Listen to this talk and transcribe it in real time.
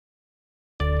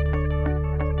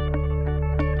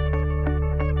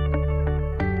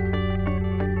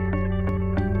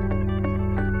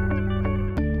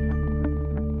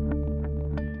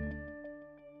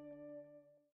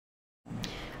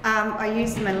I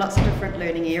use them in lots of different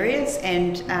learning areas,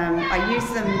 and I use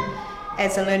them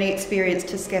as a learning experience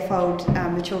to scaffold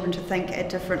the children to think at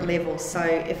different levels. So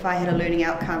if I had a learning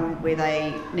outcome where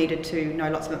they needed to know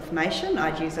lots of information,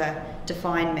 I'd use a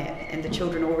define map, and the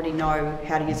children already know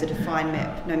how to use a define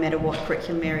map no matter what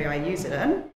curriculum area I use it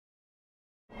in.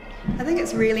 I think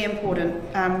it's really important,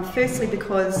 firstly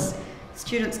because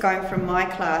students going from my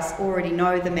class already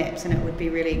know the maps, and it would be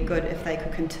really good if they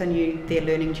could continue their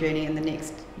learning journey in the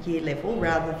next year level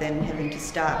rather than having to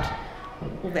start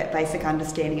all that basic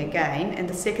understanding again. And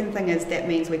the second thing is that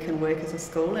means we can work as a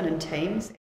school and in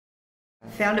teams. I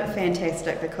found it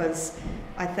fantastic because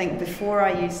I think before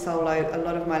I used solo, a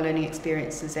lot of my learning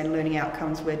experiences and learning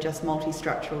outcomes were just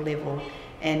multi-structural level,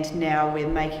 and now we're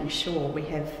making sure we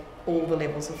have all the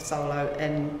levels of solo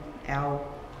in our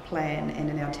plan and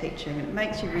in our teaching. It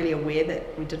makes you really aware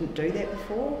that we didn't do that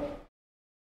before.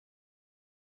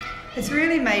 It's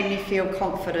really made me feel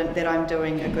confident that I'm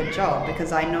doing a good job,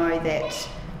 because I know that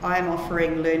I'm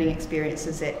offering learning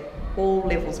experiences at all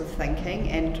levels of thinking,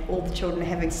 and all the children are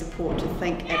having support to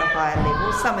think at a higher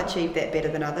level. Some achieve that better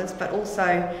than others, but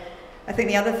also I think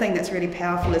the other thing that's really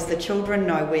powerful is the children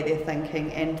know where they're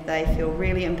thinking, and they feel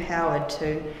really empowered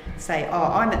to say, oh,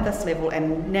 I'm at this level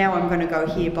and now I'm going to go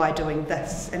here by doing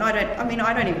this. And I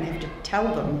don't even have to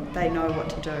tell them, they know what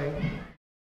to do.